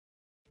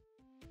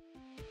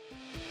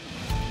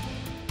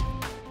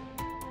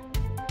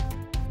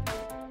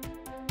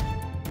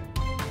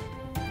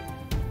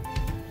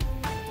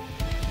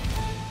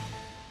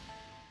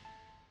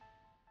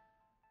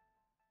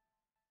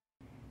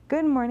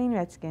Good morning,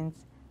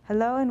 Redskins.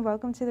 Hello and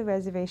welcome to the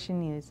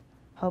Reservation News.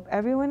 Hope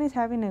everyone is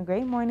having a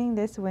great morning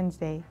this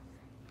Wednesday.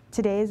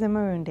 Today is a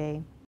Maroon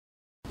Day.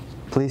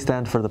 Please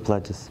stand for the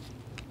pledges.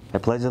 I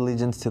pledge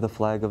allegiance to the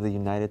flag of the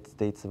United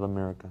States of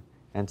America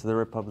and to the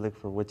republic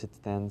for which it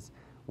stands,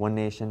 one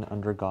nation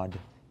under God,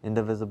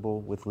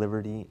 indivisible, with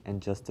liberty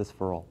and justice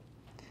for all.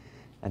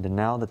 And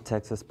now the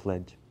Texas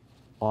Pledge.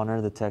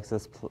 Honor the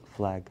Texas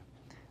flag.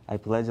 I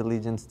pledge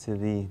allegiance to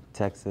thee,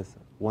 Texas,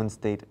 one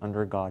state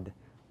under God,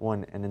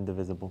 one and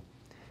indivisible.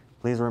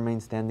 Please remain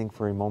standing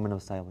for a moment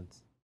of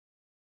silence.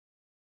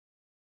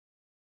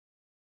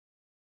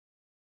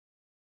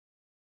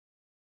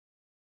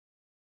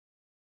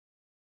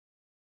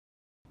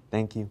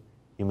 Thank you.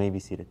 You may be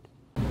seated.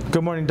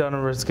 Good morning,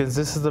 Donna Redskins.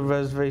 This is the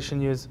Reservation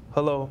News.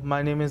 Hello,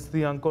 my name is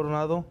Leon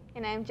Coronado.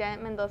 And I'm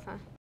Janet Mendoza.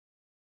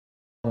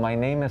 My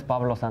name is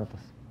Pablo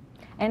Santos.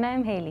 And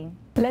I'm Haley.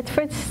 Let's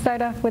first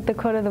start off with the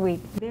quote of the week.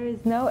 There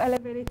is no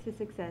elevator to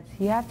success.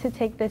 You have to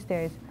take the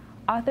stairs.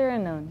 Author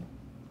unknown.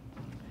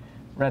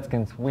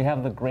 Redskins, we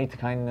have the Great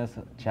Kindness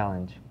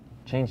Challenge.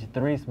 Change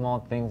 3 small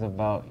things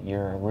about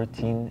your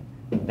routine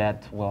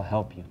that will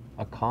help you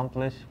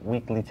accomplish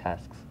weekly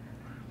tasks.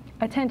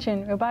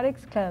 Attention,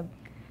 Robotics Club.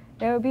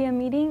 There will be a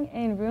meeting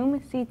in room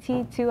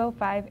CT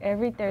 205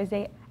 every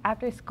Thursday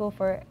after school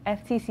for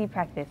FTC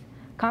practice.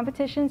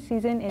 Competition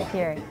season is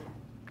here,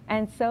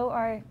 and so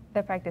are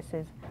the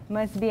practices.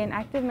 Must be an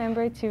active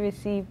member to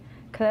receive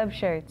club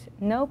shirts.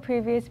 No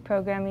previous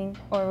programming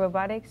or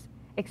robotics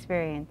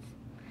experience.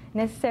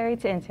 Necessary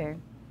to enter.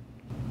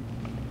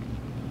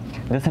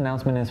 This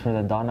announcement is for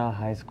the Donna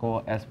High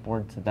School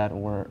esports that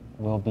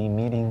will be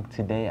meeting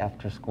today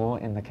after school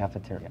in the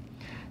cafeteria.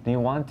 Do you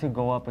want to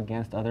go up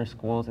against other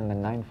schools in the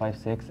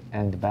 956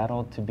 and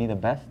battle to be the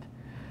best?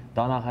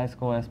 Donna High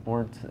School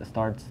esports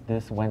starts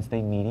this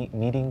Wednesday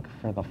meeting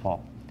for the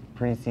fall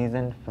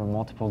preseason for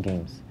multiple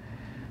games.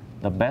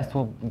 The best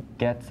will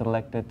get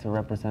selected to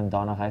represent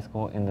Donna High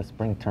School in the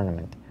spring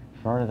tournament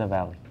for the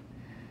Valley.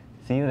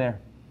 See you there.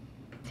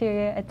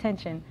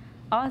 Attention,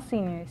 all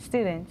senior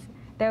students.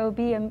 There will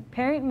be a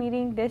parent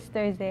meeting this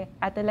Thursday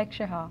at the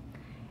lecture hall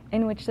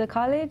in which the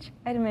college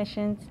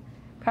admissions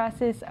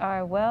process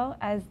as well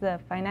as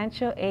the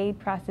financial aid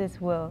process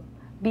will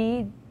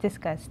be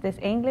discussed. This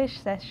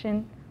English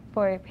session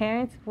for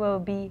parents will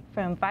be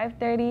from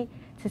 5:30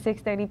 to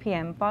 6:30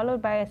 p.m.,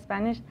 followed by a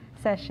Spanish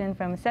session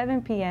from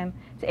 7 p.m.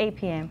 to 8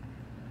 p.m.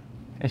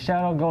 A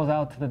shout out goes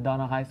out to the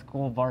Donna High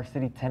School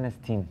varsity tennis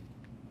team.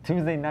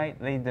 Tuesday night,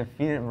 they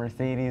defeated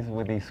Mercedes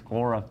with a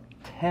score of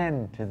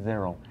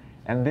 10-0.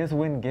 And this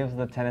win gives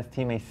the tennis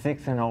team a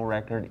 6-0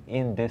 record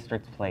in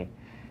district play.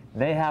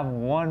 They have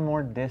one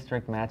more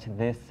district match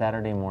this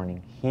Saturday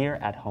morning, here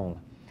at home.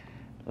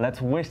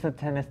 Let's wish the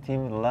tennis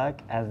team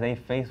luck as they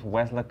face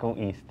Weslaco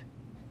East.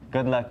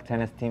 Good luck,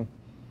 tennis team.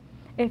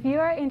 If you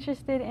are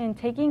interested in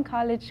taking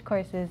college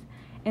courses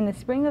in the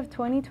spring of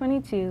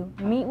 2022,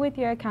 meet with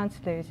your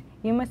counselors.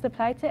 You must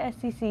apply to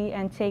SCC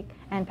and take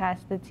and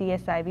pass the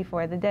TSI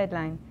before the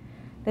deadline.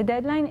 The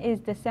deadline is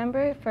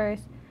December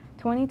 1st,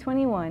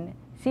 2021.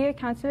 See your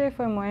counselor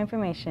for more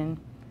information.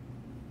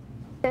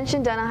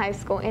 Attention Donna High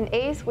School. In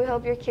ACE, we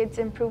help your kids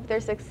improve their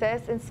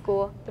success in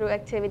school through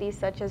activities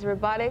such as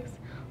robotics,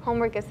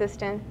 homework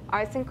assistance,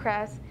 arts and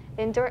crafts,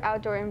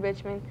 indoor-outdoor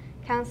enrichment,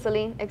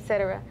 counseling,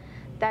 etc.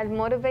 that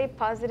motivate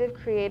positive,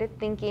 creative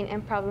thinking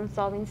and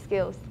problem-solving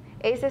skills.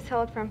 ACE is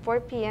held from 4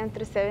 p.m.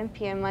 through 7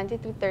 p.m. Monday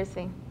through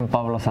Thursday. I'm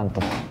Pablo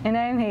Santos. And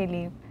I am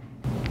Haley.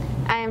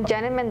 I am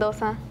Janet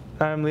Mendoza.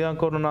 I am Leon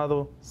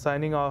Coronado,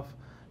 signing off.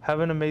 Have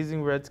an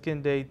amazing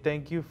Redskin Day.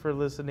 Thank you for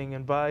listening,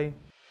 and bye.